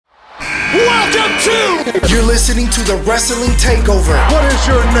Welcome to... You're listening to the Wrestling Takeover. What is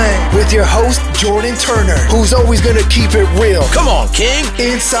your name? With your host, Jordan Turner, who's always gonna keep it real. Come on, King.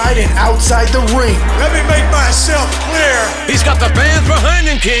 Inside and outside the ring. Let me make myself clear. He's got the fans behind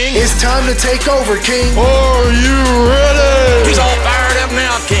him, King. It's time to take over, King. Are you ready? He's all fired up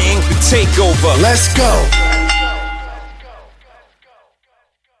now, King. The takeover. Let's go.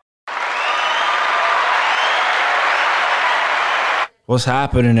 What's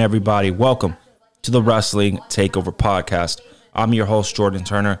happening, everybody? Welcome to the Wrestling Takeover Podcast. I'm your host, Jordan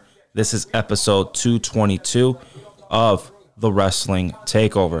Turner. This is episode 222 of the Wrestling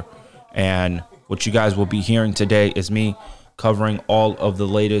Takeover. And what you guys will be hearing today is me covering all of the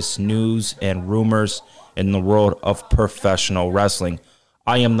latest news and rumors in the world of professional wrestling.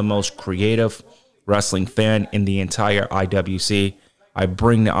 I am the most creative wrestling fan in the entire IWC. I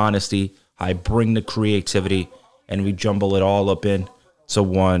bring the honesty, I bring the creativity, and we jumble it all up into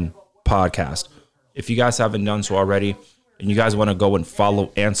one podcast. If you guys haven't done so already, and you guys want to go and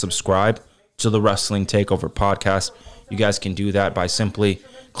follow and subscribe to the Wrestling Takeover Podcast, you guys can do that by simply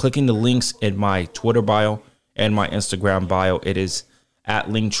clicking the links in my Twitter bio and my Instagram bio. It is at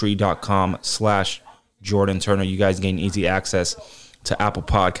linktree.com/Jordan Turner. You guys gain easy access to Apple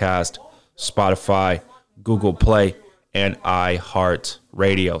Podcast, Spotify, Google Play, and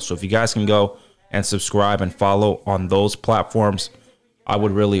iHeartRadio. So if you guys can go and subscribe and follow on those platforms, I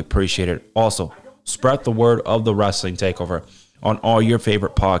would really appreciate it. Also, spread the word of the Wrestling Takeover on all your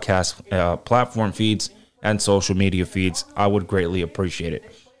favorite podcast platform feeds and social media feeds. I would greatly appreciate it.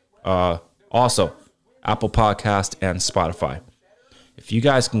 Also, Apple Podcast and Spotify. If you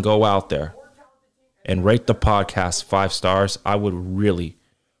guys can go out there and rate the podcast 5 stars, I would really,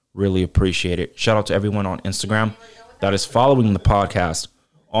 really appreciate it. Shout out to everyone on Instagram that is following the podcast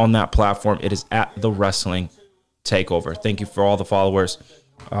on that platform. It is at the Wrestling Takeover. Thank you for all the followers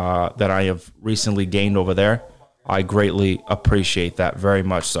that I have recently gained over there. I greatly appreciate that, very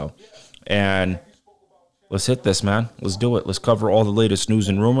much so. And let's hit this, man. Let's do it. Let's cover all the latest news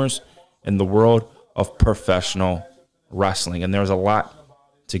and rumors in the world of professional wrestling. And there's a lot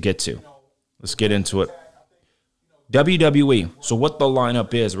to get to. Let's get into it. WWE. So what the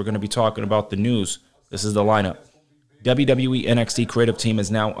lineup is, we're going to be talking about the news. This is the lineup. WWE NXT creative team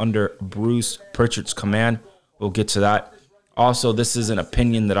is now under Bruce Pritchard's command. We'll get to that. Also, this is an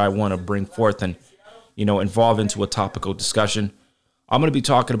opinion that I want to bring forth and, involve into a topical discussion. I'm going to be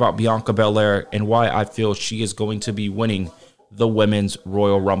talking about Bianca Belair and why I feel she is going to be winning the Women's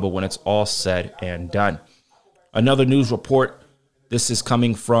Royal Rumble when it's all said and done. Another news report. This is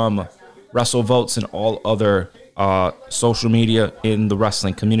coming from WrestleVotes and all other social media in the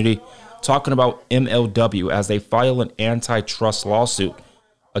wrestling community, talking about MLW as they file an antitrust lawsuit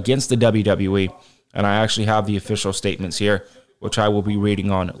against the WWE. And I actually have the official statements here, which I will be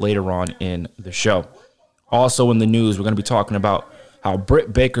reading on later on in the show. Also in the news, we're going to be talking about how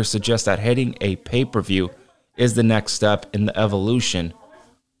Britt Baker suggests that heading a pay-per-view is the next step in the evolution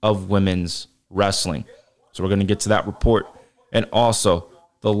of women's wrestling. So we're going to get to that report. And also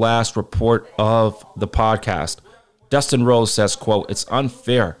the last report of the podcast. Dustin Rhodes says, quote, "It's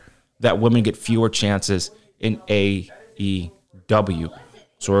unfair that women get fewer chances in AEW."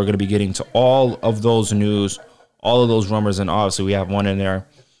 So we're going to be getting to all of those news, all of those rumors, and obviously we have one in there,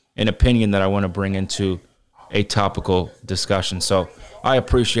 an opinion that I want to bring into a topical discussion. So I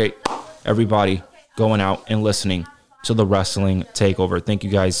appreciate everybody going out and listening to the Wrestling Takeover. Thank you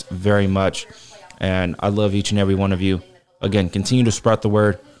guys very much, and I love each and every one of you. Again, continue to spread the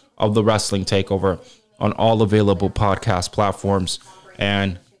word of the Wrestling Takeover on all available podcast platforms.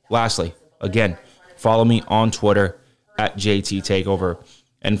 And lastly, again, follow me on Twitter at JT Takeover.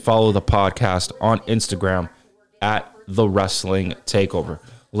 And follow the podcast on Instagram at The Wrestling Takeover.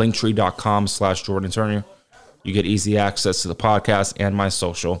 Linktree.com/Jordan Turner. You get easy access to the podcast and my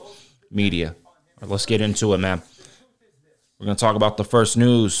social media. All right, let's get into it, man. We're going to talk about the first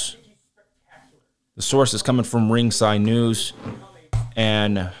news. The source is coming from Ringside News.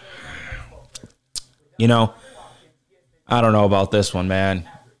 And, I don't know about this one, man.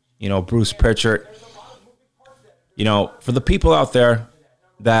 Bruce Pritchard. For the people out there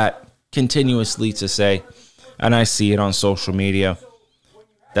that continuously to say, and I see it on social media,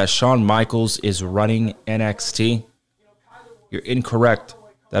 that Shawn Michaels is running NXT, you're incorrect.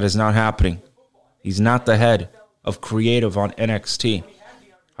 That is not happening. He's not the head of creative on NXT.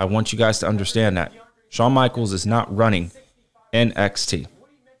 I want you guys to understand that. Shawn Michaels is not running NXT.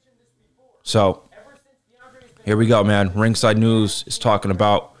 So, here we go, man. Ringside News is talking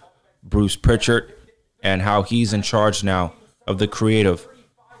about Bruce Pritchard and how he's in charge now of the creative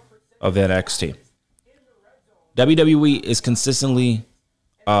of NXT. WWE is consistently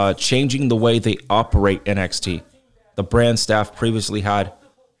changing the way they operate NXT. The brand staff previously had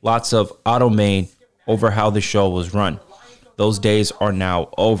lots of automating over how the show was run. Those days are now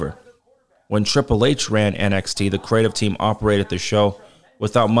over. When Triple H ran NXT, the creative team operated the show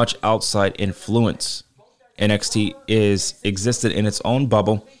without much outside influence. NXT existed in its own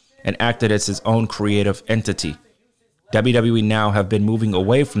bubble and acted as its own creative entity. WWE now have been moving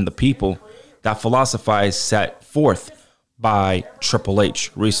away from the people that philosophize set forth by Triple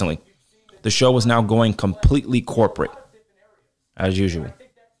H recently. The show is now going completely corporate, as usual.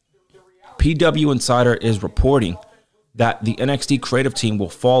 PW Insider is reporting that the NXT creative team will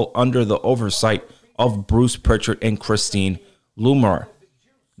fall under the oversight of Bruce Pritchard and Christine Lumar.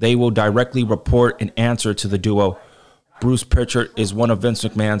 They will directly report and answer to the duo. Bruce Pritchard is one of Vince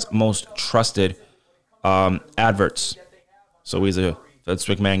McMahon's most trusted adverts. So he's a Vince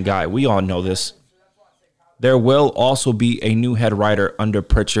McMahon guy. We all know this. There will also be a new head writer under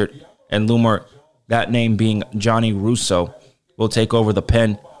Pritchard and Lumar, that name being Johnny Russo, will take over the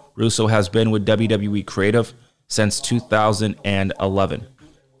pen. Russo has been with WWE Creative since 2011.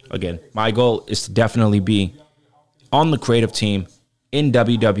 Again, my goal is to definitely be on the creative team in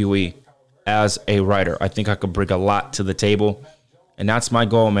WWE as a writer. I think I could bring a lot to the table, and that's my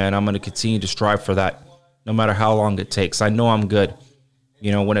goal, man. I'm going to continue to strive for that, no matter how long it takes. I know I'm good,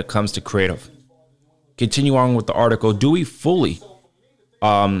 when it comes to creative. Continue on with the article. Dewey Foley,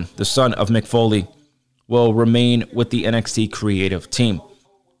 the son of Mick Foley, will remain with the NXT creative team.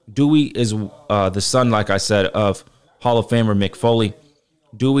 Dewey is the son, like I said, of Hall of Famer Mick Foley.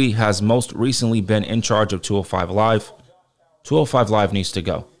 Dewey has most recently been in charge of 205 Live. 205 Live needs to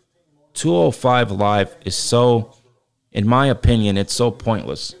go. 205 Live is so, in my opinion, it's so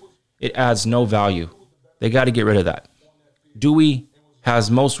pointless. It adds no value. They got to get rid of that. Dewey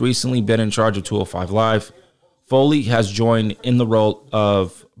has most recently been in charge of 205 Live. Foley has joined in the role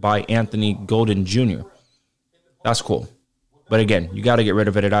by Anthony Golden Jr. That's cool. But again, you got to get rid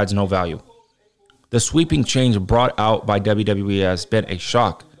of it. It adds no value. The sweeping change brought out by WWE has been a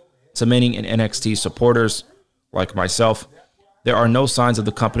shock to many NXT supporters like myself. There are no signs of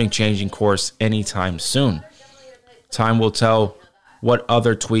the company changing course anytime soon. Time will tell what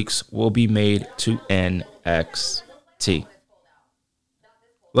other tweaks will be made to NXT.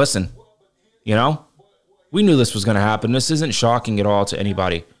 Listen, we knew this was going to happen. This isn't shocking at all to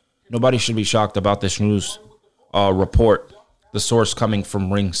anybody. Nobody should be shocked about this news report, the source coming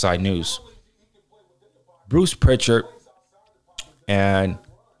from Ringside News. Bruce Pritchard and,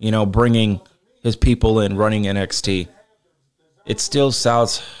 bringing his people in, running NXT. It still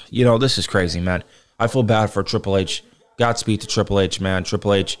sounds, this is crazy, man. I feel bad for Triple H. Godspeed to Triple H, man.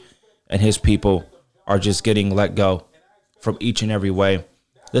 Triple H and his people are just getting let go from each and every way.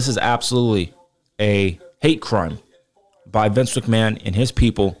 This is absolutely a hate crime by Vince McMahon and his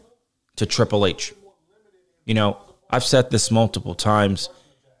people to Triple H. I've said this multiple times,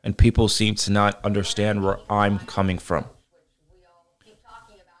 and people seem to not understand where I'm coming from.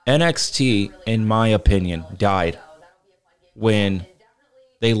 NXT, in my opinion, died when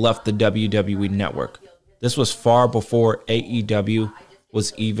they left the WWE Network. This was far before AEW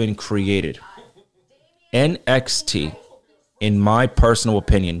was even created. NXT, in my personal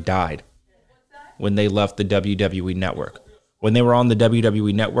opinion, died when they left the WWE Network. When they were on the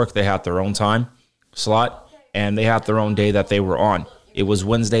WWE Network, they had their own time slot, and they had their own day that they were on. It was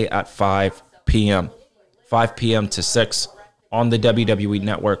Wednesday at 5 p.m. 5 p.m. to 6 on the WWE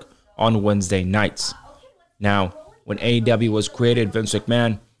Network on Wednesday nights. Now, when AEW was created, Vince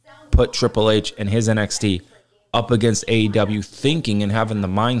McMahon put Triple H and his NXT up against AEW, thinking and having the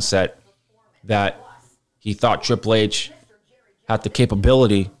mindset that he thought Triple H had the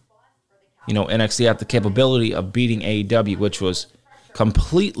capability, NXT had the capability of beating AEW, which was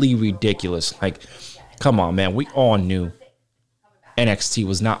completely ridiculous. Like, come on, man. We all knew NXT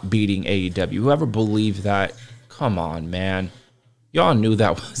was not beating AEW. Whoever believed that, come on, man. Y'all knew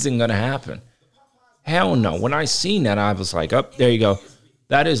that wasn't going to happen. Hell no. When I seen that, I was like, oh, there you go.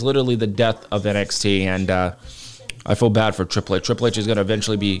 That is literally the death of NXT, and I feel bad for Triple H. Triple H is going to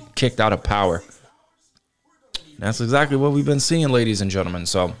eventually be kicked out of power. That's exactly what we've been seeing, ladies and gentlemen.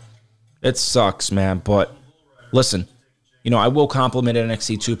 So it sucks, man. But listen, I will compliment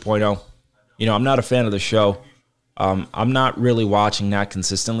NXT 2.0. I'm not a fan of the show. I'm not really watching that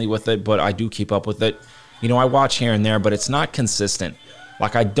consistently with it, but I do keep up with it. I watch here and there, but it's not consistent.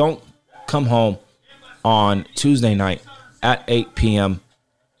 Like, I don't come home on Tuesday night at 8 p.m.,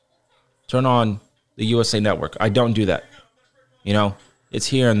 turn on the USA Network. I don't do that. It's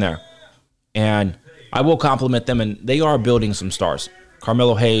here and there. And I will compliment them, and they are building some stars.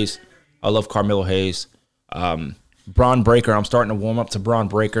 Carmelo Hayes, I love Carmelo Hayes. Braun Breaker. I'm starting to warm up to Braun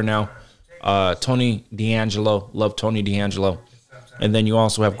Breaker now. Tony D'Angelo. Love Tony D'Angelo. And then you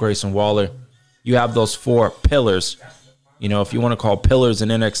also have Grayson Waller. You have those 4 pillars. You know, if you want to call pillars in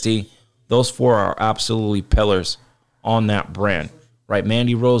NXT, those 4 are absolutely pillars on that brand. Right?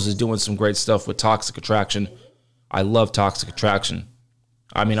 Mandy Rose is doing some great stuff with Toxic Attraction. I love Toxic Attraction.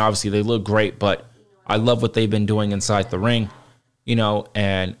 I mean, obviously they look great, but I love what they've been doing inside the ring. You know,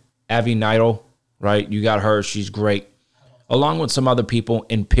 and Avi Neidl, right? You got her. She's great. Along with some other people,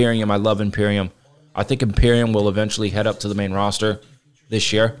 Imperium. I love Imperium. I think Imperium will eventually head up to the main roster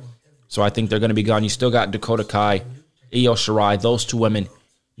this year. So I think they're going to be gone. You still got Dakota Kai, Io Shirai. Those 2 women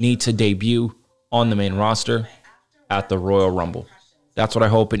need to debut on the main roster at the Royal Rumble. That's what I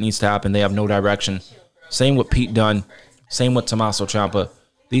hope it needs to happen. They have no direction. Same with Pete Dunne. Same with Tommaso Ciampa.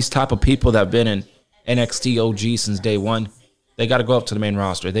 These type of people that have been in NXT OG since day one, they got to go up to the main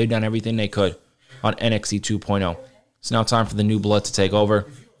roster. They've done everything they could on NXT 2.0. It's now time for the new blood to take over,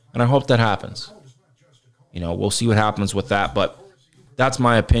 and I hope that happens. You know, we'll see what happens with that, but that's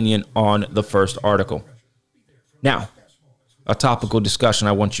my opinion on the first article. Now, a topical discussion.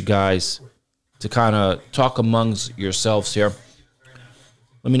 I want you guys to kind of talk amongst yourselves here.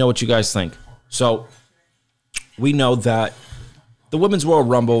 Let me know what you guys think. So, we know that the Women's Royal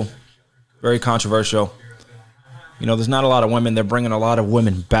Rumble, very controversial. You know, there's not a lot of women. They're bringing a lot of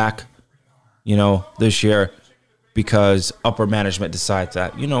women back, you know, this year because upper management decides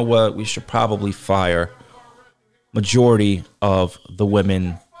that, you know what, we should probably fire majority of the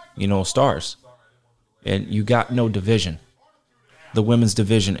women, you know, stars. And you got no division. The women's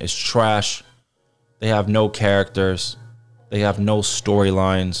division is trash. They have no characters. They have no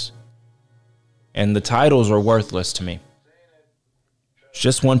storylines. And the titles are worthless to me. It's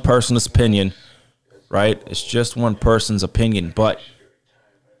just one person's opinion, right? It's just one person's opinion, but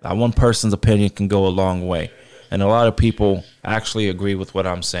that one person's opinion can go a long way. And a lot of people actually agree with what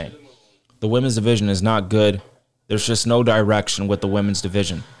I'm saying. The women's division is not good. There's just no direction with the women's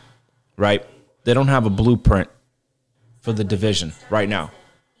division, right? They don't have a blueprint for the division right now.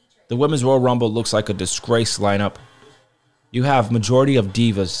 The Women's Royal Rumble looks like a disgrace lineup. You have majority of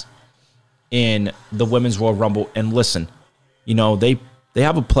divas in the Women's Royal Rumble. And listen, you know, they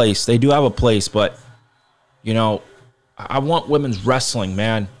have a place. They do have a place, but, you know, I want women's wrestling,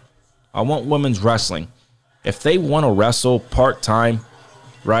 man. I want women's wrestling. If they want to wrestle part-time,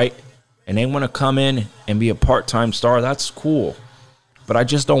 right, and they want to come in and be a part-time star, that's cool. But I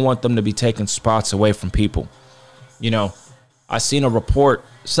just don't want them to be taking spots away from people. You know, I seen a report,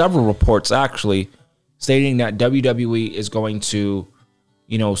 several reports actually, stating that WWE is going to,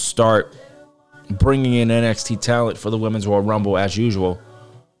 you know, start bringing in NXT talent for the Women's Royal Rumble as usual,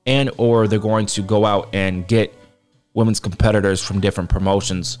 and or they're going to go out and get women's competitors from different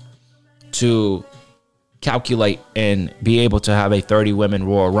promotions to calculate and be able to have a 30 women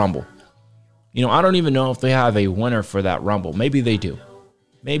Royal Rumble. You know, I don't even know if they have a winner for that Rumble. Maybe they do.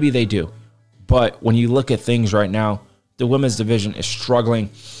 Maybe they do. But when you look at things right now, the women's division is struggling.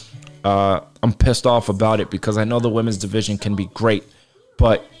 I'm pissed off about it because I know the women's division can be great.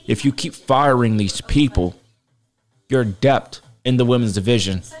 But if you keep firing these people, your depth in the women's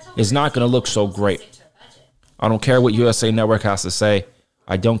division is not going to look so great. I don't care what USA Network has to say.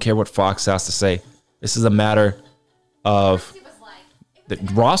 I don't care what Fox has to say. This is a matter of the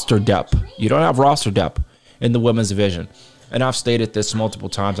roster depth. You don't have roster depth in the women's division. And I've stated this multiple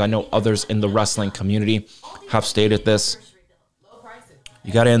times. I know others in the wrestling community have stated this.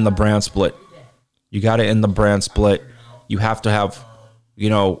 You got to end the brand split. You got to end the brand split. You have to have, you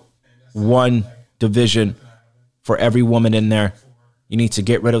know, one division for every woman in there. You need to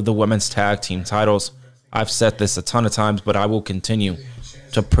get rid of the women's tag team titles. I've said this a ton of times, but I will continue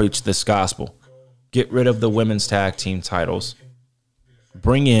to preach this gospel. Get rid of the women's tag team titles.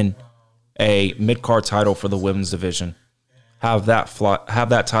 Bring in a mid-card title for the women's division. Have that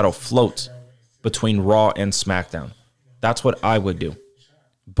title float between Raw and SmackDown. That's what I would do.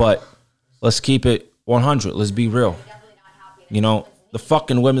 But let's keep it 100. Let's be real. You know, the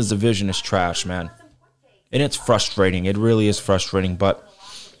fucking women's division is trash, man. And it's frustrating. It really is frustrating. But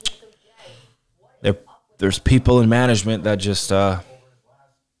there's people in management that just they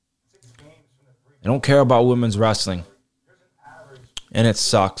don't care about women's wrestling. And it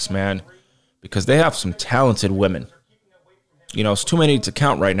sucks, man, because they have some talented women. You know, it's too many to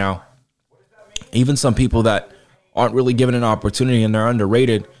count right now. Even some people that aren't really given an opportunity and they're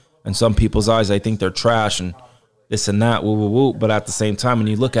underrated. In some people's eyes, they think they're trash and this and that, woo, woo, woo. But at the same time, when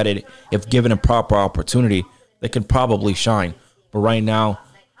you look at it, if given a proper opportunity, they could probably shine. But right now,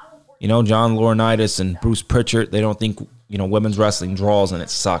 you know, John Laurinaitis and Bruce Pritchard, they don't think, you know, women's wrestling draws, and it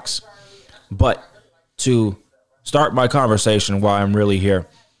sucks. But to start my conversation while I'm really here.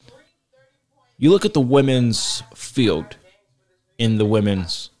 You look at the women's field in the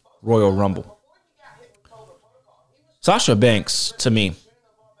women's Royal Rumble. Sasha Banks, to me,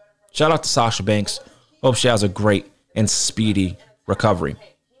 shout out to Sasha Banks. Hope she has a great and speedy recovery.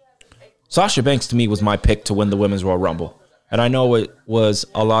 Sasha Banks, to me, was my pick to win the Women's Royal Rumble. And I know it was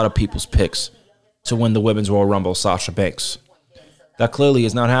a lot of people's picks to win the Women's Royal Rumble, Sasha Banks. That clearly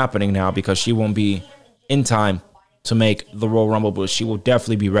is not happening now because she won't be in time to make the Royal Rumble, but she will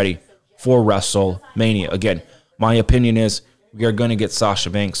definitely be ready for WrestleMania. Again, my opinion is we are going to get Sasha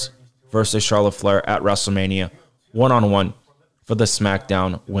Banks versus Charlotte Flair at WrestleMania, one-on-one for the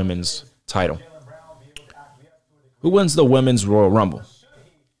SmackDown Women's title. Who wins the Women's Royal Rumble?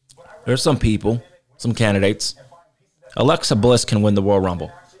 There's some people, some candidates. Alexa Bliss can win the Royal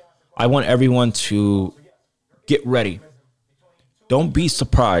Rumble. I want everyone to get ready. Don't be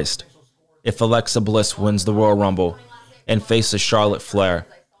surprised if Alexa Bliss wins the Royal Rumble and faces Charlotte Flair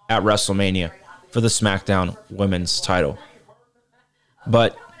at WrestleMania for the SmackDown Women's title.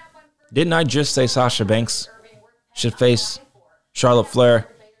 But didn't I just say Sasha Banks should face Charlotte Flair?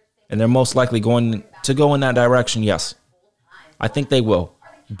 And they're most likely going to go in that direction, yes. I think they will.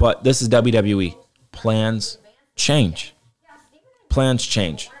 But this is WWE. Plans change. Plans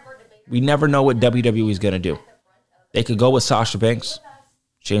change. We never know what WWE is going to do. They could go with Sasha Banks,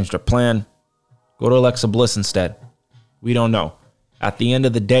 change their plan, go to Alexa Bliss instead. We don't know. At the end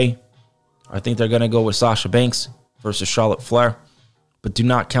of the day, I think they're going to go with Sasha Banks versus Charlotte Flair. But do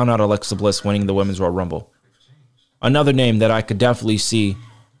not count out Alexa Bliss winning the Women's Royal Rumble. Another name that I could definitely see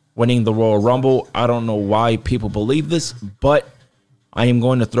winning the Royal Rumble, I don't know why people believe this, but I am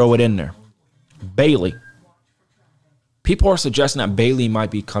going to throw it in there. Bayley. People are suggesting that Bayley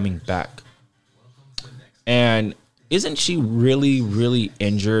might be coming back. And isn't she really, really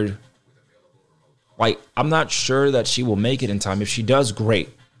injured? Like, I'm not sure that she will make it in time. If she does, great.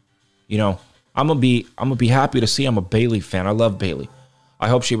 You know, I'm gonna be happy to see. I'm a Bayley fan. I love Bayley. I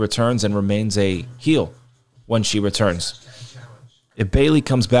hope she returns and remains a heel when she returns. If Bayley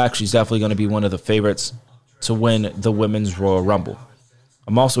comes back, she's definitely going to be one of the favorites to win the Women's Royal Rumble.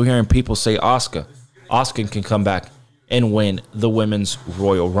 I'm also hearing people say Asuka. Asuka can come back and win the Women's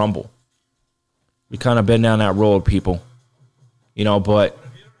Royal Rumble. We kind of been down that road, people. You know, but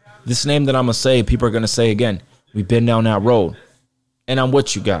this name that I'm going to say, people are going to say again, we've been down that road. And I'm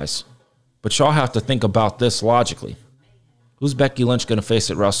with you guys. But y'all have to think about this logically. Who's Becky Lynch going to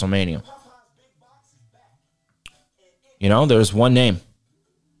face at WrestleMania? You know, there's one name.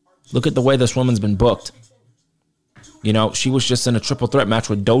 Look at the way this woman's been booked. You know, she was just in a triple threat match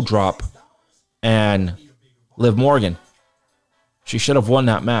with Doudrop and Liv Morgan. She should have won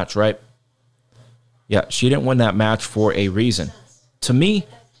that match, right? Yeah, she didn't win that match for a reason. To me,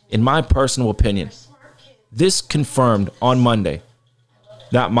 in my personal opinion, this confirmed on Monday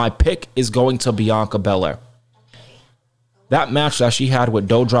that my pick is going to Bianca Belair. That match that she had with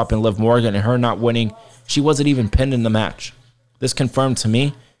Doudrop and Liv Morgan and her not winning, she wasn't even pinned in the match. This confirmed to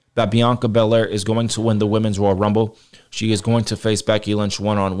me that Bianca Belair is going to win the Women's Royal Rumble. She is going to face Becky Lynch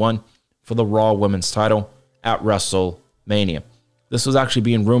one-on-one for the Raw Women's title at WrestleMania. This was actually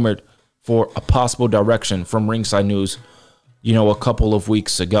being rumored for a possible direction from Ringside News, you know, a couple of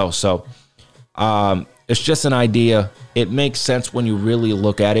weeks ago. So it's just an idea. It makes sense when you really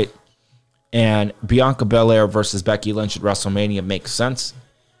look at it. And Bianca Belair versus Becky Lynch at WrestleMania makes sense.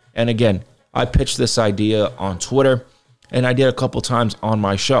 And again, I pitched this idea on Twitter, and I did a couple times on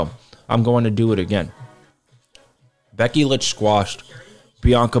my show. I'm going to do it again. Becky Lynch squashed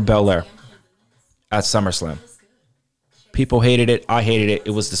Bianca Belair at SummerSlam. People hated it. I hated it.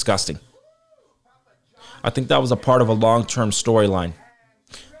 It was disgusting. I think that was a part of a long-term storyline.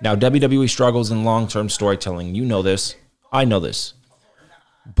 Now, WWE struggles in long-term storytelling. You know this. I know this.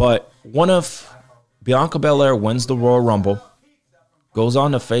 But what if Bianca Belair wins the Royal Rumble, goes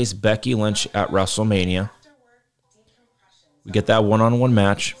on to face Becky Lynch at WrestleMania? We get that one-on-one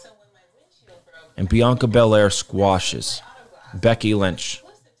match, and Bianca Belair squashes Becky Lynch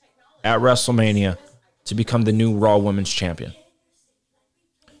at WrestleMania to become the new Raw Women's Champion.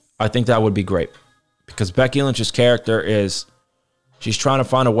 I think that would be great, because Becky Lynch's character is, she's trying to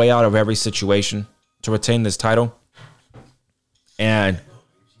find a way out of every situation to retain this title, and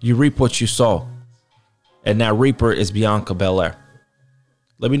you reap what you sow. And that reaper is Bianca Belair.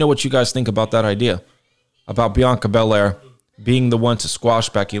 Let me know what you guys think about that idea. About Bianca Belair being the one to squash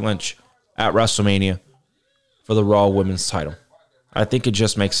Becky Lynch at WrestleMania for the Raw Women's title. I think it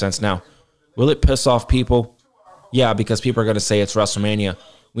just makes sense now. Will it piss off people? Yeah, because people are going to say it's WrestleMania.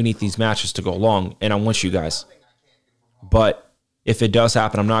 We need these matches to go long, and I'm with you guys. But if it does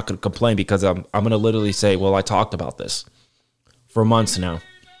happen, I'm not going to complain because I'm going to literally say, well, I talked about this for months now,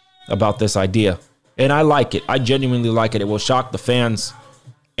 about this idea. And I like it. I genuinely like it. It will shock the fans,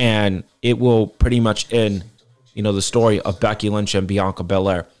 and it will pretty much end, the story of Becky Lynch and Bianca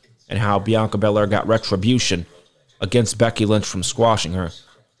Belair, and how Bianca Belair got retribution against Becky Lynch from squashing her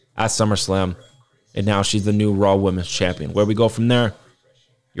at SummerSlam, and now she's the new Raw Women's Champion. Where we go from there,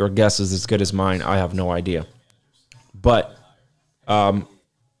 your guess is as good as mine. I have no idea. But y'all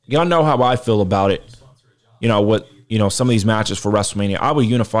know how I feel about it. Some of these matches for WrestleMania. I would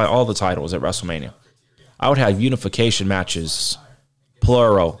unify all the titles at WrestleMania. I would have unification matches,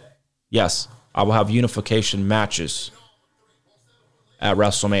 plural. Yes, I will have unification matches at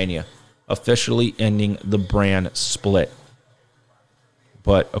WrestleMania, officially ending the brand split.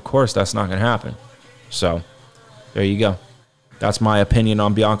 But, of course, that's not going to happen. So, there you go. That's my opinion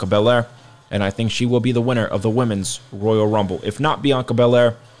on Bianca Belair, and I think she will be the winner of the Women's Royal Rumble. If not Bianca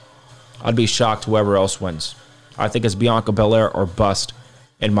Belair, I'd be shocked whoever else wins. I think it's Bianca Belair or bust,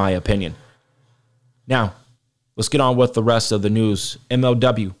 in my opinion. Now, let's get on with the rest of the news.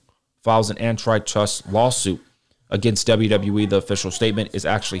 MLW files an antitrust lawsuit against WWE. The official statement is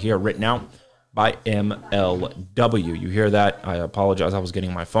actually here, written out by MLW. You hear that? I apologize. I was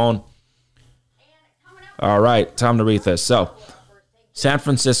getting my phone. All right, time to read this. So, San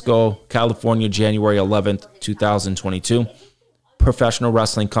Francisco, California, January 11th, 2022. Professional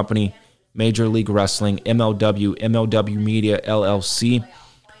wrestling company, Major League Wrestling, MLW Media, LLC,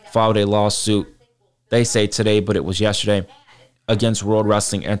 filed a lawsuit, they say today, but it was yesterday, against World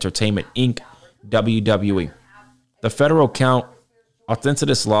Wrestling Entertainment, Inc., WWE. The federal count to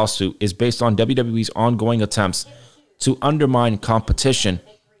this lawsuit is based on WWE's ongoing attempts to undermine competition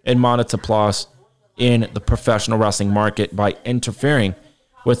and monopolize in the professional wrestling market by interfering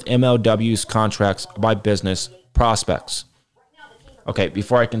with MLW's contracts by business prospects. Okay,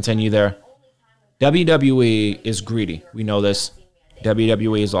 before I continue there, WWE is greedy. We know this.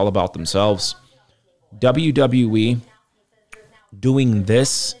 WWE is all about themselves. WWE doing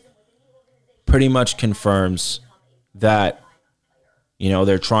this pretty much confirms that,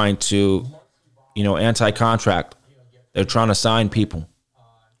 they're trying to, anti-contract. They're trying to sign people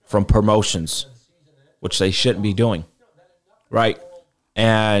from promotions, which they shouldn't be doing, right?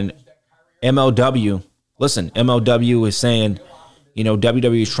 And MLW is saying,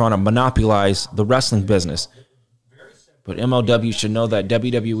 WWE is trying to monopolize the wrestling business. But MLW should know that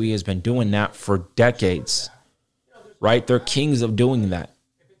WWE has been doing that for decades, right? They're kings of doing that.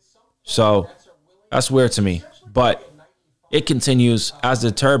 So that's weird to me. But it continues as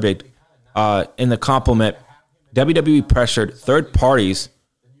determined in the compliment. WWE pressured third parties,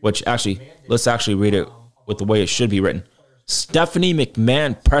 which let's actually read it with the way it should be written. Stephanie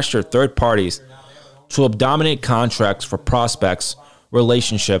McMahon pressured third parties to dominate contracts for prospects'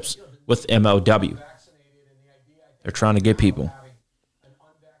 relationships with MLW. They're trying to get people.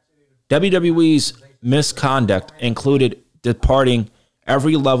 WWE's misconduct included departing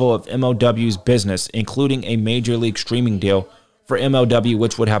every level of MLW's business, including a major league streaming deal for MLW,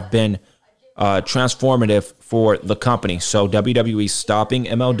 which would have been transformative for the company. So WWE stopping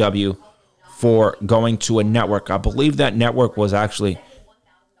MLW for going to a network. I believe that network was actually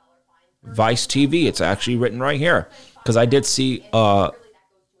Vice TV. It's actually written right here, because I did see a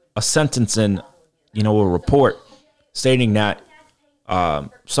sentence in, a report stating that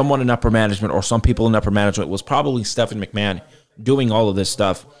someone in upper management, or some people in upper management, was probably Stephanie McMahon doing all of this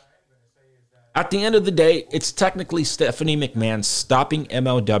stuff. At the end of the day, it's technically Stephanie McMahon stopping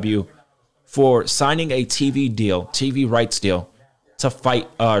MLW for signing a TV rights deal to fight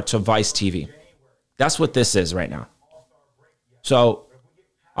to Vice TV. That's what this is right now. So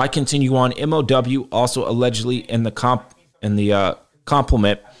I continue on. MLW also allegedly in the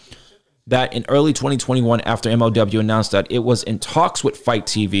compliment that in early 2021, after MLW announced that it was in talks with Fight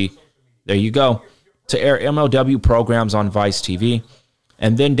TV, there you go, to air MLW programs on Vice TV.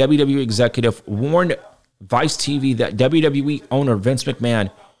 And then WWE executive warned Vice TV that WWE owner Vince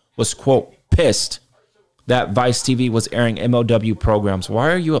McMahon was, quote, pissed that Vice TV was airing MLW programs.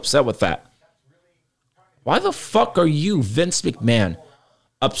 Why are you upset with that? Why the fuck are you, Vince McMahon,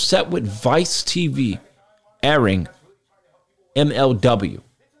 upset with Vice TV airing MLW?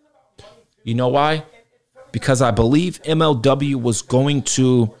 You know why? Because I believe MLW was going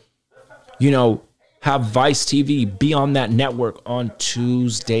to, have Vice TV be on that network on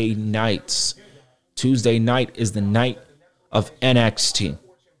Tuesday nights. Tuesday night is the night of NXT.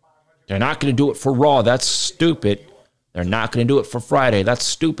 They're not going to do it for Raw. That's stupid. They're not going to do it for Friday. That's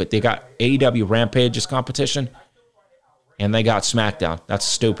stupid. They got AEW Rampage's competition, and they got SmackDown. That's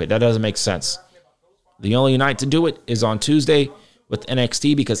stupid. That doesn't make sense. The only night to do it is on Tuesday, with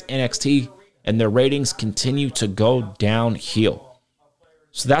NXT because NXT and their ratings continue to go downhill.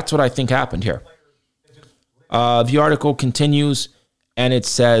 So that's what I think happened here. The article continues and it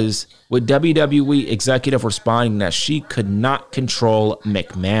says, with WWE executive responding that she could not control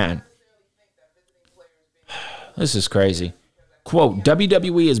McMahon. This is crazy. Quote,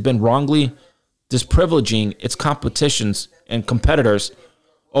 WWE has been wrongly disprivileging its competitions and competitors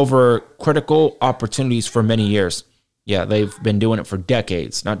over critical opportunities for many years. Yeah, they've been doing it for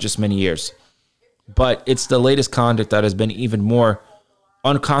decades, not just many years. But it's the latest conduct that has been even more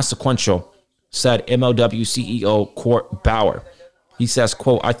unconsequential, said MLW CEO Court Bauer. He says,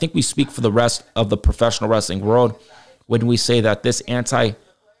 quote, I think we speak for the rest of the professional wrestling world when we say that this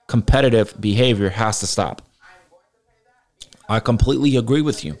anti-competitive behavior has to stop. I completely agree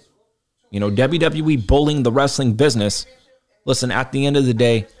with you. You know, WWE bullying the wrestling business. Listen, at the end of the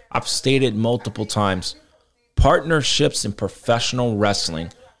day, I've stated multiple times, partnerships in professional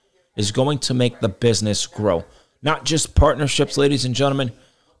wrestling is going to make the business grow. Not just partnerships, ladies and gentlemen,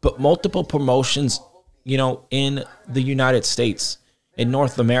 but multiple promotions, you know, in the United States, in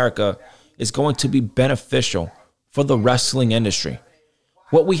North America, is going to be beneficial for the wrestling industry.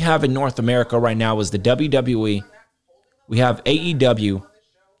 What we have in North America right now is the WWE, we have AEW,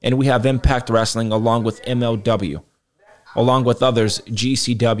 and we have Impact Wrestling along with MLW, along with others,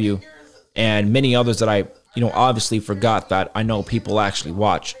 GCW, and many others that I, obviously forgot that I know people actually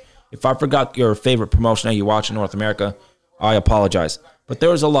watch. If I forgot your favorite promotion that you watch in North America, I apologize. But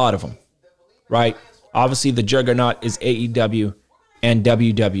there's a lot of them, right? Obviously, the juggernaut is AEW and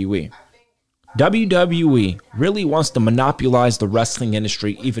WWE. WWE really wants to monopolize the wrestling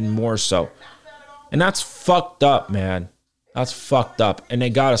industry even more so. And that's fucked up, man. That's fucked up. And they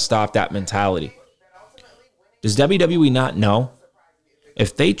got to stop that mentality. Does WWE not know?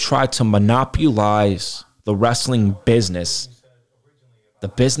 If they try to monopolize the wrestling business, the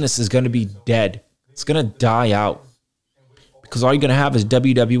business is going to be dead. It's going to die out. Because all you're going to have is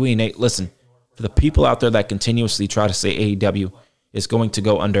WWE. And listen, for the people out there that continuously try to say AEW is going to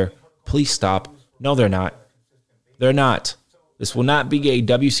go under, please stop. No, they're not. They're not. This will not be a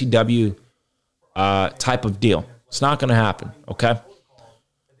WCW type of deal. It's not going to happen, okay?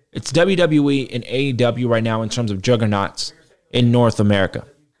 It's WWE and AEW right now in terms of juggernauts in North America.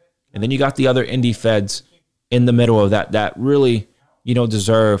 And then you got the other indie feds in the middle of that really,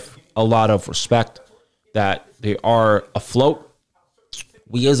 deserve a lot of respect, that they are afloat.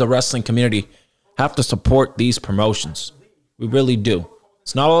 We as a wrestling community have to support these promotions. We really do.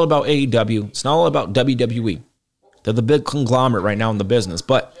 It's not all about AEW. It's not all about WWE. They're the big conglomerate right now in the business.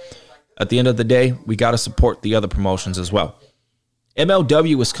 But at the end of the day, we got to support the other promotions as well.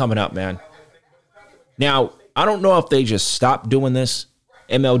 MLW is coming up, man. Now, I don't know if they just stopped doing this.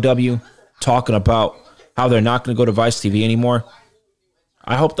 MLW talking about how they're not going to go to Vice TV anymore.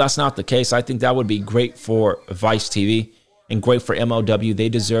 I hope that's not the case. I think that would be great for Vice TV and great for MLW. They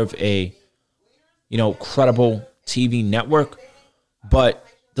deserve a, credible TV network. But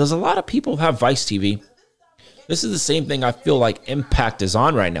does a lot of people have Vice TV? This is the same thing I feel like Impact is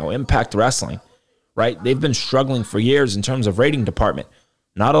on right now. Impact Wrestling, right? They've been struggling for years in terms of rating department.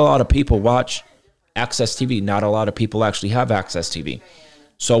 Not a lot of people watch Access TV. Not a lot of people actually have Access TV.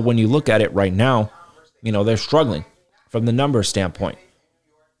 So when you look at it right now, they're struggling from the numbers standpoint.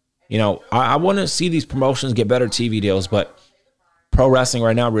 I want to see these promotions get better TV deals, but pro wrestling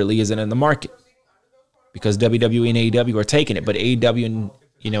right now really isn't in the market because WWE and AEW are taking it. But AEW and,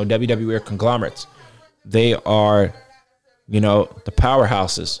 WWE are conglomerates. They are, the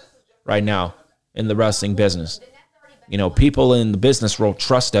powerhouses right now in the wrestling business. People in the business world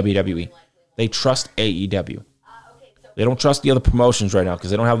trust WWE. They trust AEW. They don't trust the other promotions right now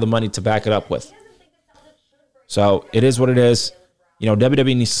because they don't have the money to back it up with. So it is what it is.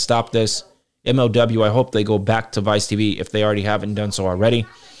 WWE needs to stop this. MLW, I hope they go back to Vice TV if they already haven't done so already.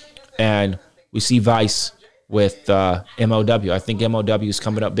 And we see Vice with MLW. I think MLW is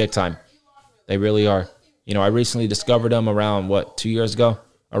coming up big time. They really are. I recently discovered them around, 2 years ago?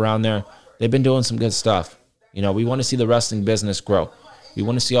 Around there. They've been doing some good stuff. We want to see the wrestling business grow. We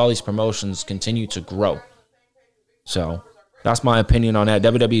want to see all these promotions continue to grow. So that's my opinion on that.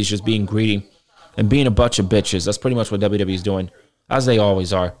 WWE is just being greedy and being a bunch of bitches. That's pretty much what WWE is doing, as they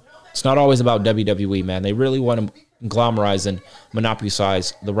always are. It's not always about WWE, man. They really want to conglomerize and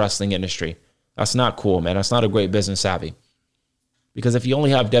monopolize the wrestling industry. That's not cool, man. That's not a great business savvy. Because if you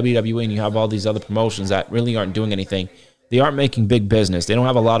only have WWE and you have all these other promotions that really aren't doing anything, they aren't making big business. They don't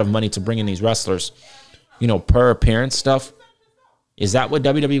have a lot of money to bring in these wrestlers, per appearance stuff. Is that what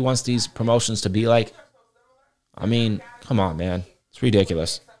WWE wants these promotions to be like? I mean, come on, man. It's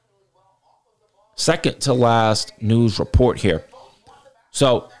ridiculous. Second to last news report here.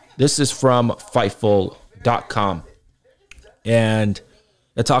 So this is from Fightful.com. And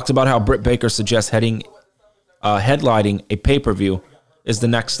it talks about how Britt Baker suggests headlining a pay-per-view is the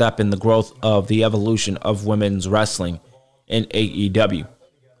next step in the growth of the evolution of women's wrestling in AEW.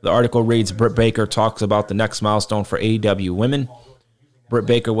 The article reads, Britt Baker talks about the next milestone for AEW women. Britt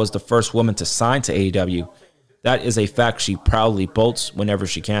Baker was the first woman to sign to AEW. That is a fact she proudly boasts whenever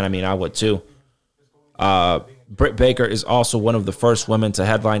she can. I mean, I would too. Britt Baker is also one of the first women to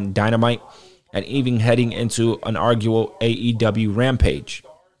headline Dynamite and even heading into an arguable AEW Rampage.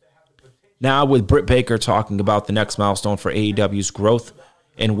 Now, with Britt Baker talking about the next milestone for AEW's growth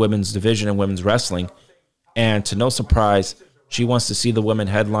in women's division and women's wrestling, and to no surprise, she wants to see the women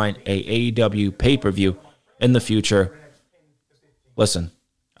headline a AEW pay-per-view in the future. Listen,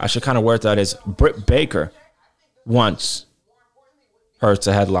 I should kind of word that as Britt Baker wants her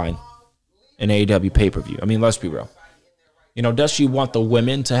to headline an AEW pay-per-view. I mean, let's be real. You know, does she want the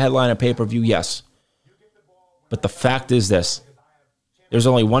women to headline a pay-per-view? Yes. But the fact is this. There's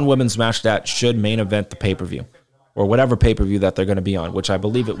only one women's match that should main event the pay-per-view, or whatever pay-per-view that they're going to be on, which I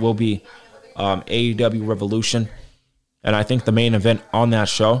believe it will be AEW Revolution. And I think the main event on that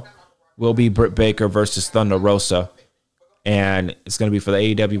show will be Britt Baker versus Thunder Rosa. And it's going to be for the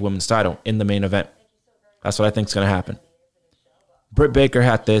AEW Women's title in the main event. That's what I think is going to happen. Britt Baker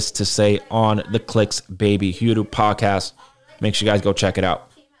had this to say on the Clicks Baby YouTube podcast. Make sure you guys go check it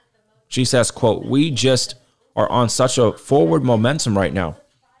out. She says, quote, "We just are on such a forward momentum right now.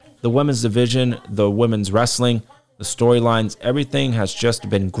 The women's division, the women's wrestling, the storylines, everything has just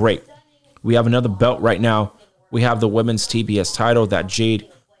been great. We have another belt right now. We have the women's TBS title that Jade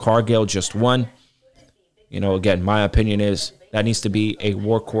Cargill just won. You know, again, my opinion is that needs to be a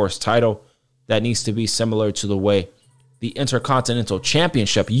workhorse title. That needs to be similar to the way the Intercontinental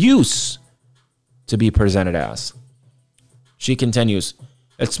Championship used to be presented as." She continues,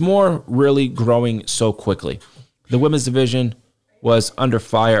 "It's more really growing so quickly. The women's division was under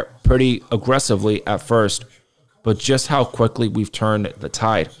fire pretty aggressively at first, but just how quickly we've turned the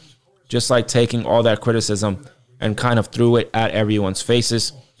tide. Just like taking all that criticism and kind of threw it at everyone's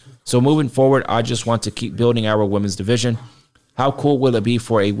faces. So moving forward, I just want to keep building our women's division. How cool will it be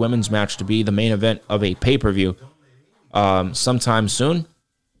for a women's match to be the main event of a pay-per-view sometime soon?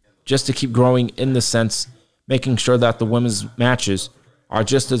 Just to keep growing in the sense, making sure that the women's matches are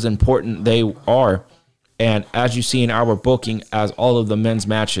just as important they are. And as you see in our booking as all of the men's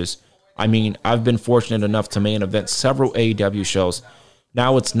matches, I mean, I've been fortunate enough to main event several AEW shows.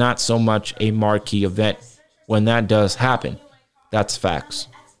 Now it's not so much a marquee event. When that does happen, that's facts.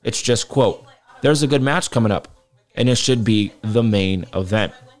 It's just, quote, there's a good match coming up, and it should be the main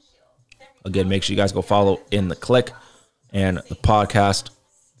event." Again, make sure you guys go follow in the Click and the podcast.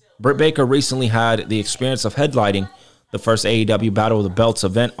 Britt Baker recently had the experience of headlining the first AEW Battle of the Belts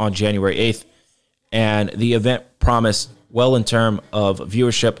event on January 8th, and the event promised well in terms of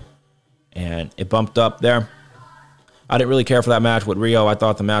viewership, and it bumped up there. I didn't really care for that match with Rio. I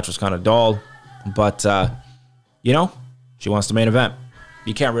thought the match was kind of dull, but, you know, she wants the main event.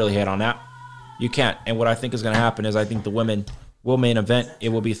 You can't really hate on that. You can't. And what I think is going to happen is I think the women will main event. It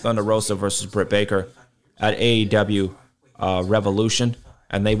will be Thunder Rosa versus Britt Baker at AEW Revolution,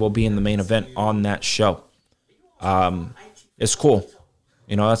 and they will be in the main event on that show. It's cool.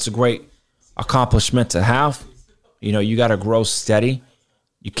 You know, that's a great accomplishment to have. You know, you got to grow steady.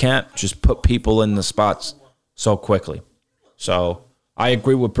 You can't just put people in the spots so quickly. So I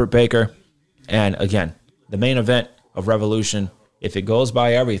agree with Britt Baker. And again, the main event of Revolution, if it goes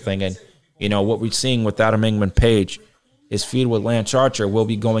by everything, and you know what we're seeing with Adam Engman Page, his feud with Lance Archer will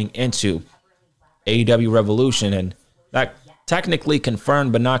be going into AEW Revolution, and that technically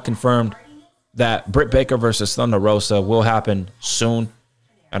confirmed but not confirmed that Britt Baker versus Thunder Rosa will happen soon,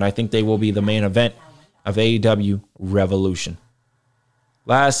 and I think they will be the main event of AEW Revolution.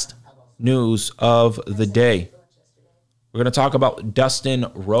 Last news of the day. We're going to talk about Dustin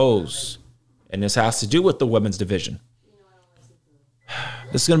Rhodes, and this has to do with the women's division.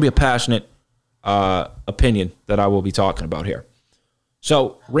 This is going to be a passionate opinion that I will be talking about here.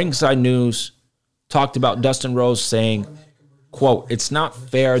 So, Ringside News talked about Dustin Rhodes saying, quote, "It's not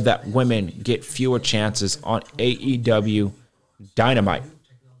fair that women get fewer chances on AEW Dynamite."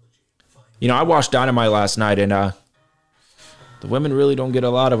 You know, I watched Dynamite last night, and the women really don't get a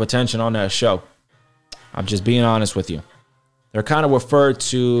lot of attention on that show. I'm just being honest with you. They're kind of referred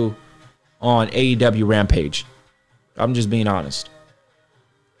to on AEW Rampage. I'm just being honest.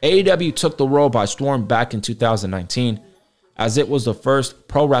 AEW took the world by storm back in 2019, as it was the first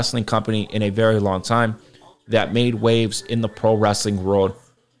pro wrestling company in a very long time that made waves in the pro wrestling world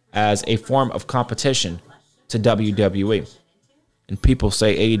as a form of competition to WWE. And people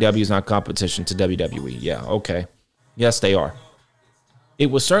say AEW is not competition to WWE. Yeah, okay. Yes, they are.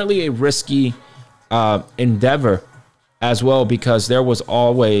 It was certainly a risky endeavor as well, because there was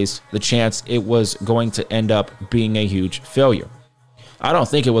always the chance it was going to end up being a huge failure. I don't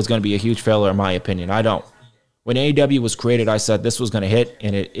think it was going to be a huge failure, in my opinion. I don't. When AEW was created, I said this was going to hit,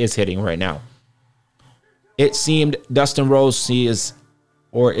 and it is hitting right now. It seems Dustin Rhodes is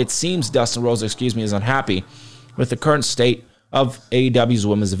unhappy with the current state of AEW's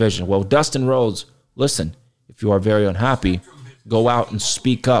women's division. Well, Dustin Rhodes, listen, if you are very unhappy, go out and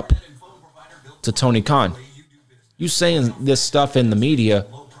speak up to Tony Khan. You saying this stuff in the media,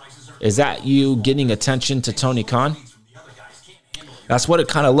 is that you getting attention to Tony Khan? That's what it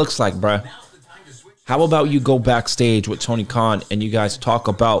kind of looks like, bruh. How about you go backstage with Tony Khan and you guys talk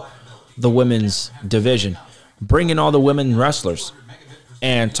about the women's division? Bring in all the women wrestlers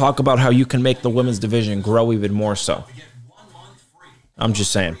and talk about how you can make the women's division grow even more so. I'm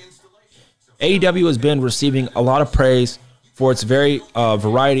just saying. AEW has been receiving a lot of praise for its very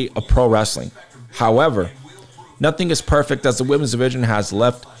variety of pro wrestling. However, nothing is perfect, as the women's division has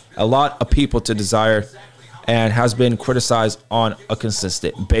left a lot of people to desire and has been criticized on a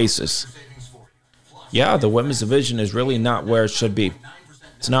consistent basis. Yeah, the women's division is really not where it should be.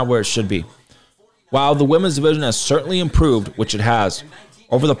 It's not where it should be. While the women's division has certainly improved, which it has,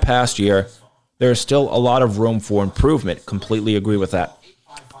 over the past year, there is still a lot of room for improvement. Completely agree with that.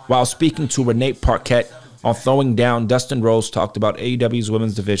 While speaking to Renee Parquette on Throwing Down, Dustin Rhodes talked about AEW's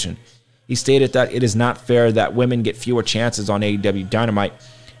women's division. He stated that it is not fair that women get fewer chances on AEW Dynamite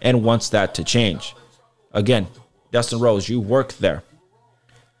and wants that to change. Again, Dustin Rhodes, you work there.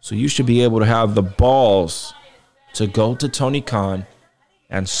 So you should be able to have the balls to go to Tony Khan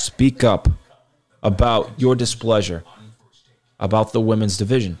and speak up about your displeasure about the women's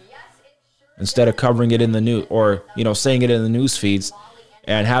division, instead of covering it in the news, or saying it in the news feeds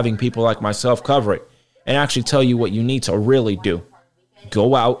and having people like myself cover it and actually tell you what you need to really do.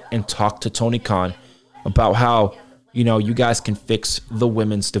 Go out and talk to Tony Khan about how you guys can fix the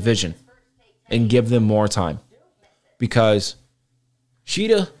women's division and give them more time, because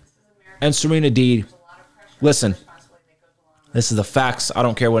Shida and Serena Deeb, listen, this is the facts. I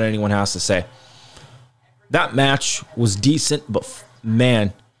don't care what anyone has to say. That match was decent, but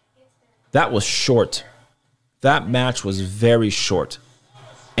man, that was short. That match was very short.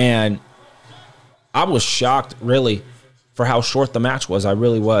 And I was shocked, really, for how short the match was. I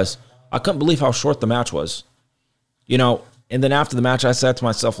really was. I couldn't believe how short the match was. And then after the match, I said to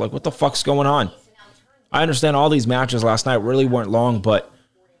myself, like, what the fuck's going on? I understand all these matches last night really weren't long, but,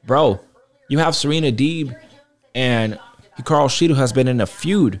 bro, you have Serena Deeb and Hikaru Shida has been in a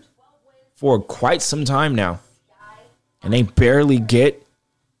feud for quite some time now, and they barely get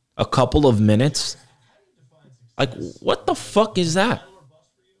a couple of minutes. Like, what the fuck is that?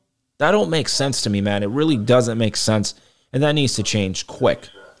 That don't make sense to me, man. It really doesn't make sense, and that needs to change quick.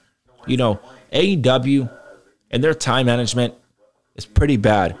 AEW and their time management is pretty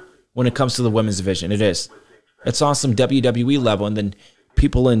bad when it comes to the women's division. It is. It's on some WWE level, and then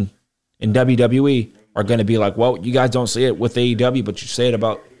people in WWE are going to be like, well, you guys don't say it with AEW, but you say it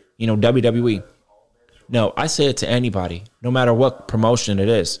about, WWE. No, I say it to anybody, no matter what promotion it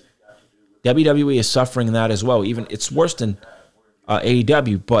is. WWE is suffering that as well. Even it's worse than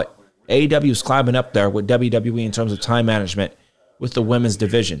AEW, but AEW is climbing up there with WWE in terms of time management with the women's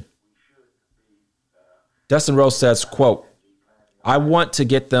division. Dustin Rhodes says, quote, I want to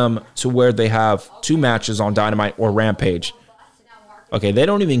get them to where they have 2 matches on Dynamite or Rampage. Okay, they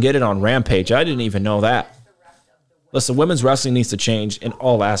don't even get it on Rampage. I didn't even know that. Listen, women's wrestling needs to change in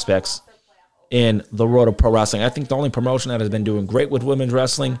all aspects in the world of pro wrestling. I think the only promotion that has been doing great with women's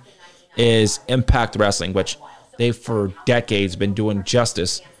wrestling is Impact Wrestling, which they've for decades been doing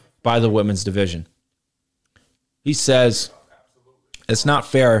justice by the women's division. He says, it's not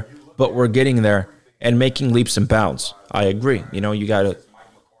fair, but we're getting there and making leaps and bounds. I agree. You got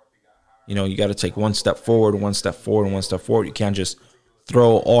to take one step forward, one step forward, and one step forward. You can't just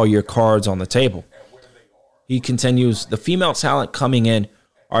throw all your cards on the table. He continues, the female talent coming in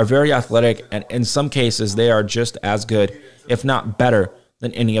are very athletic, and in some cases, they are just as good, if not better,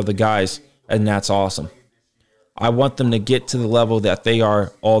 than any of the guys, and that's awesome. I want them to get to the level that they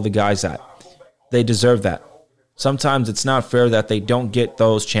are all the guys at. They deserve that. Sometimes it's not fair that they don't get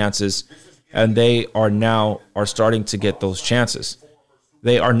those chances, and they are starting to get those chances.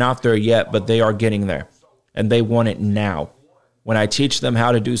 They are not there yet, but they are getting there, and they want it now. When I teach them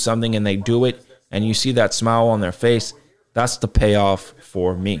how to do something and they do it, and you see that smile on their face, that's the payoff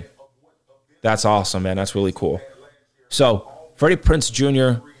for me. That's awesome, man. That's really cool. So, Freddie Prinze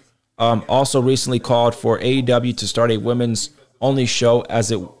Jr. Also recently called for AEW to start a women's only show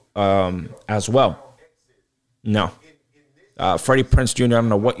as well. No. Freddie Prinze Jr., I don't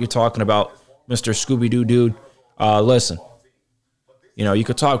know what you're talking about, Mr. Scooby-Doo dude. Listen, you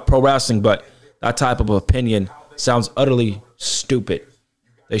could talk pro wrestling, but that type of opinion sounds utterly stupid.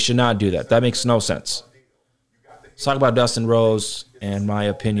 They should not do that. That makes no sense. Let's talk about Dustin Rhodes and my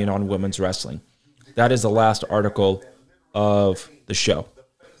opinion on women's wrestling. That is the last article of the show.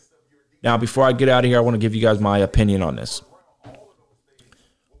 Now, before I get out of here, I want to give you guys my opinion on this.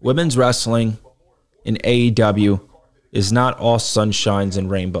 Women's wrestling in AEW is not all sunshines and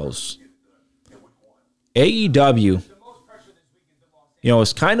rainbows. AEW,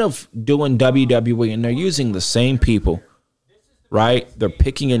 is kind of doing WWE, and they're using the same people, right? They're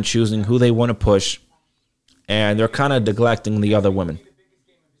picking and choosing who they want to push, and they're kind of neglecting the other women.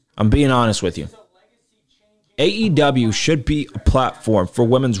 I'm being honest with you. AEW should be a platform for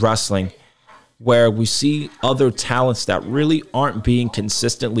women's wrestling where we see other talents that really aren't being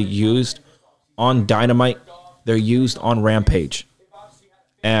consistently used on Dynamite. They're used on Rampage.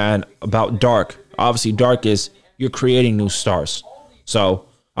 And about Dark, obviously Dark is you're creating new stars. So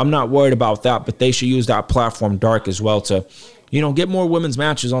I'm not worried about that, but they should use that platform, Dark, as well to, get more women's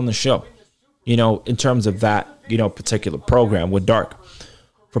matches on the show, in terms of that, particular program with Dark.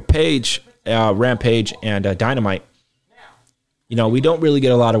 For Paige, Rampage, and Dynamite, we don't really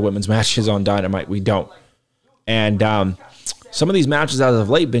get a lot of women's matches on Dynamite. We don't. And some of these matches as of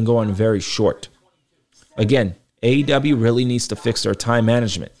late been going very short. Again, AEW really needs to fix their time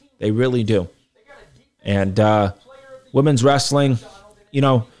management. They really do. And women's wrestling,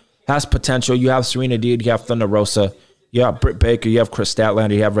 has potential. You have Serena Deeb, you have Thunder Rosa, you have Britt Baker, you have Chris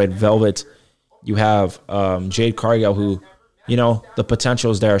Statlander, you have Red Velvet, you have Jade Cargill, who, the potential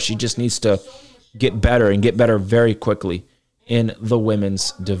is there. She just needs to get better and get better very quickly in the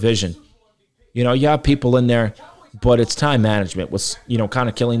women's division. You have people in there, but it's time management. What's, kind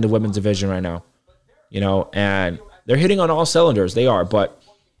of killing the women's division right now. And they're hitting on all cylinders. They are, but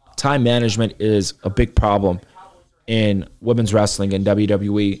time management is a big problem in women's wrestling in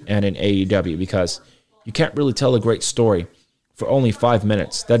WWE and in AEW because you can't really tell a great story for only 5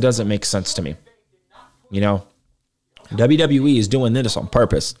 minutes. That doesn't make sense to me. WWE is doing this on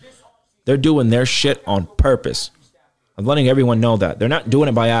purpose. They're doing their shit on purpose. I'm letting everyone know that. They're not doing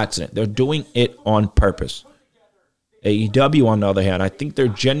it by accident. They're doing it on purpose. AEW, on the other hand, I think they're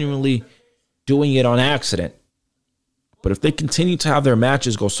genuinely doing it on accident. But if they continue to have their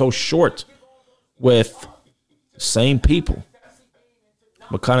matches go so short with the same people,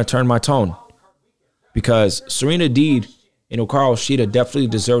 I'm kind of turn my tone. Because Serena Deeb and Hikaru Shida definitely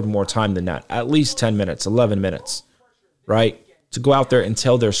deserved more time than that. At least 10 minutes, 11 minutes, right? To go out there and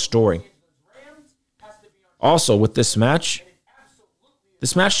tell their story. Also, with this match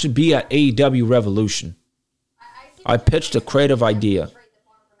should be at AEW Revolution. I pitched a creative idea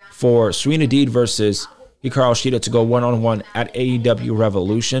for Serena Deeb versus Hikaru Shida to go one-on-one at AEW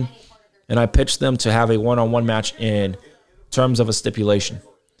Revolution. And I pitched them to have a one-on-one match in terms of a stipulation.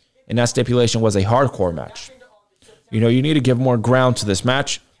 And that stipulation was a hardcore match. You need to give more ground to this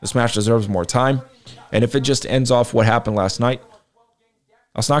match. This match deserves more time. And if it just ends off what happened last night,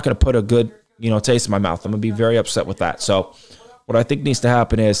 that's not going to put a good, taste in my mouth. I'm going to be very upset with that. So what I think needs to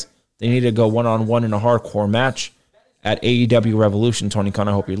happen is they need to go one-on-one in a hardcore match at AEW Revolution. Tony Khan,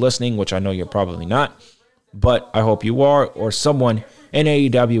 I hope you're listening, which I know you're probably not. But I hope you are, or someone in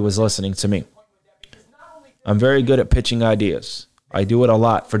AEW is listening to me. I'm very good at pitching ideas. I do it a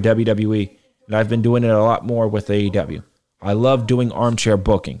lot for WWE, and I've been doing it a lot more with AEW. I love doing armchair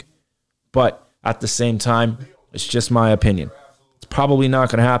booking. But at the same time, it's just my opinion. It's probably not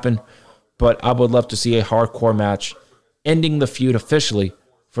going to happen, but I would love to see a hardcore match ending the feud officially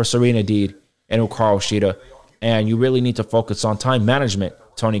for Serena Deeb and Hikaru Shida. And you really need to focus on time management,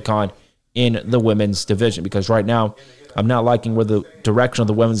 Tony Khan, in the women's division. Because right now, I'm not liking where the direction of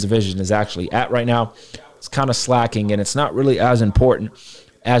the women's division is actually at right now. It's kind of slacking, and it's not really as important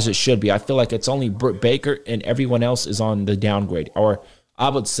as it should be. I feel like it's only Britt Baker, and everyone else is on the downgrade. Or I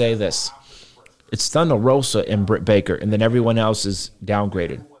would say this. It's Thunder Rosa and Britt Baker, and then everyone else is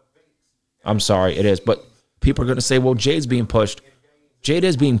downgraded. I'm sorry, it is. But people are going to say, well, Jade's being pushed. Jade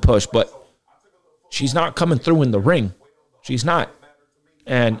is being pushed, but she's not coming through in the ring. She's not.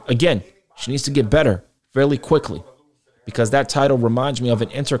 And again, she needs to get better fairly quickly because that title reminds me of an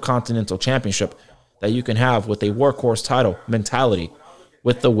Intercontinental Championship that you can have with a workhorse title mentality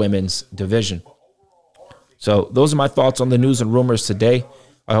with the women's division. So those are my thoughts on the news and rumors today.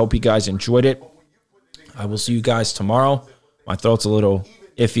 I hope you guys enjoyed it. I will see you guys tomorrow. My throat's a little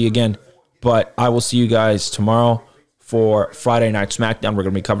iffy again, but I will see you guys tomorrow for Friday Night SmackDown. We're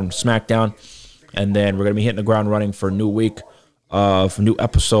going to be covering SmackDown, and then we're going to be hitting the ground running for a new week of new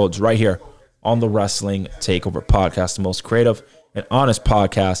episodes right here on the Wrestling Takeover Podcast, the most creative and honest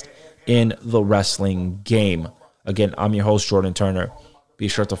podcast in the wrestling game. Again, I'm your host, Jordan Turner. Be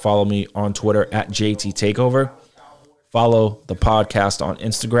sure to follow me on Twitter at JT Takeover. Follow the podcast on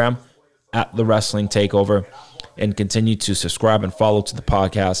Instagram at The Wrestling Takeover. And continue to subscribe and follow to the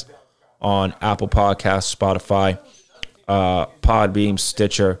podcast on Apple Podcasts, Spotify, Podbeam,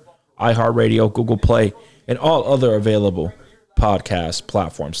 Stitcher, iHeartRadio, Google Play, and all other available podcast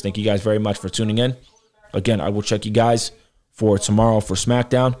platforms. Thank you guys very much for tuning in. Again, I will check you guys for tomorrow for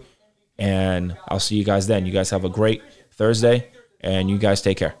SmackDown, and I'll see you guys then. You guys have a great Thursday, and you guys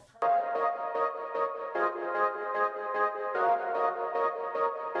take care.